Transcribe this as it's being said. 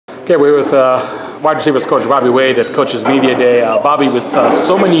Okay, we're with wide receivers coach Bobby Wade at Coach's Media Day. Bobby, with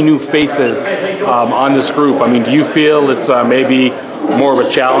so many new faces on this group, I mean, do you feel it's maybe more of a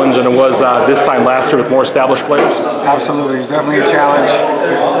challenge than it was this time last year with more established players? Absolutely, it's definitely a challenge.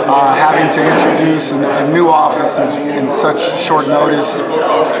 Having to introduce a new offense in such short notice,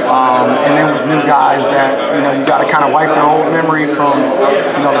 and then with new guys that you got to kind of wipe their old memory from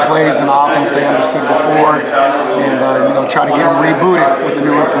the plays and offense they understood before, and try to get them rebooted with the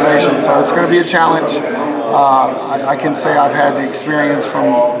new information. So it's going to be a challenge. I can say I've had the experience from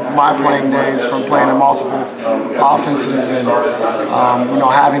my playing days, from playing in multiple offenses, and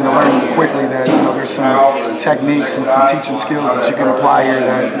having to learn quickly that there's some techniques and some teaching skills that you can apply here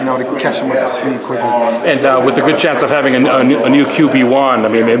that to catch them up to speed quickly. And with a good chance of having a new QB1, I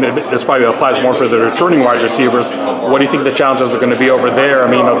mean, this probably applies more for the returning wide receivers. What do you think the challenges are going to be over there? I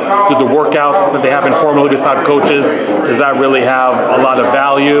mean, do the workouts that they have informally without coaches, does that really have a lot of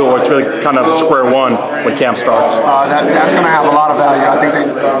value, or it's really kind of square one when camp starts? That's going to have a lot of value. I think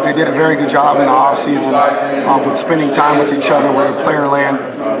they did a very good job in the offseason with spending time with each other, where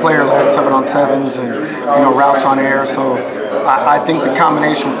player-led 7-on-7s and routes on air. So I think the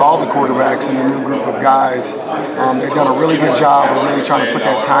combination with all the quarterbacks and the new group of guys, they've done a really good job of really trying to put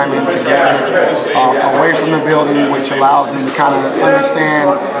that time in together away from the building, which allows them to kind of understand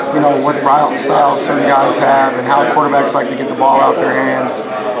what route styles certain guys have and how quarterbacks like to get the ball out their hands.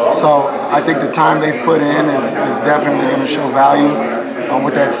 So I think the time they've put in is definitely going to show value.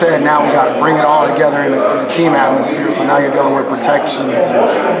 With that said, now we got to bring it all together in a team atmosphere. So now you're dealing with protections,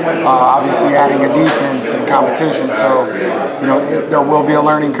 obviously adding a defense and competition. So there will be a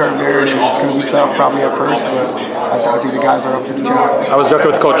learning curve there, and it's going to be tough probably at first, but I think the guys are up to the challenge. I was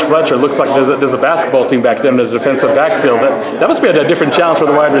joking with Coach Fletcher. It looks like there's a basketball team back there in the defensive backfield. That must be a different challenge for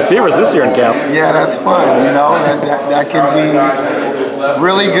the wide receivers this year in camp. Yeah, that's fun. That can be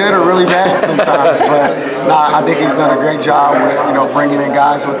really good or really bad sometimes, but I think he's done a great job with bringing in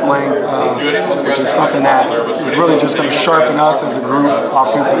guys with length, which is something that is really just going to sharpen us as a group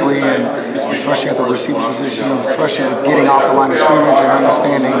offensively, and especially at the receiver position, especially with getting off the line of scrimmage and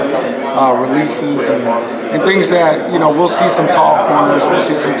understanding releases and things that we'll see some tall corners, we'll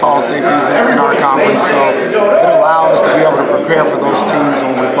see some tall safeties in our conference, so it allows us to be able to prepare for those teams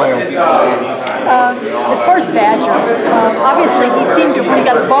when we play them. As far as Badger, obviously he seemed to, when he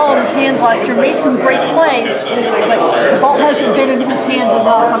got the ball in his hands last year, made some great plays, but the ball hasn't been in his hands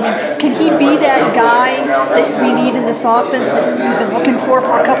enough. I mean, can he be that guy that we need in this offense that we've been looking for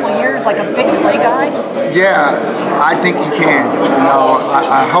a couple of years, like a big play guy? Yeah, I think he can.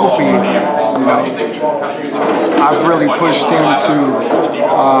 I hope he is. I've really pushed him to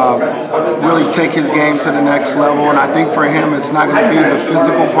really take his game to the next level, and I think for him it's not going to be the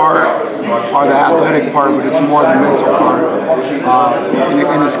physical part or the athletic part, but it's more the mental part.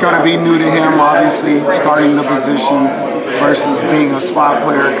 And it's going to be new to him, obviously, starting the position versus being a spot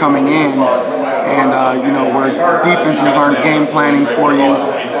player coming in. And, where defenses aren't game planning for you.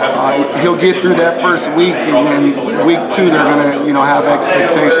 He'll get through that first week, and then week 2 they're going to, have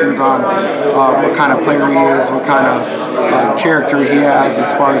expectations on what kind of player he is, what kind of character he has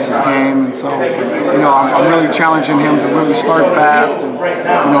as far as his game. And so, I'm really challenging him to really start fast and,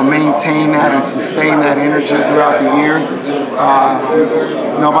 maintain that and sustain that energy throughout the year.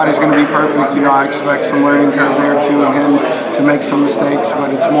 Nobody's going to be perfect. I expect some learning curve there too, and him to make some mistakes,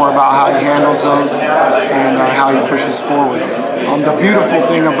 but it's more about how he handles those and how he pushes forward. The beautiful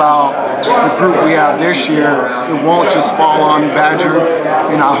thing about the group we have this year, it won't just fall on Badger,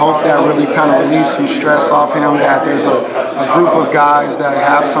 and I hope that really kind of relieves some stress off him, that there's a group of guys that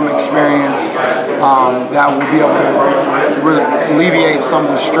have some experience that will be able to really alleviate some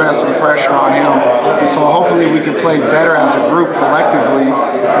of the stress and pressure on him. And so hopefully we can play better as a group collectively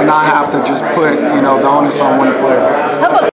and not have to just put the onus on one player.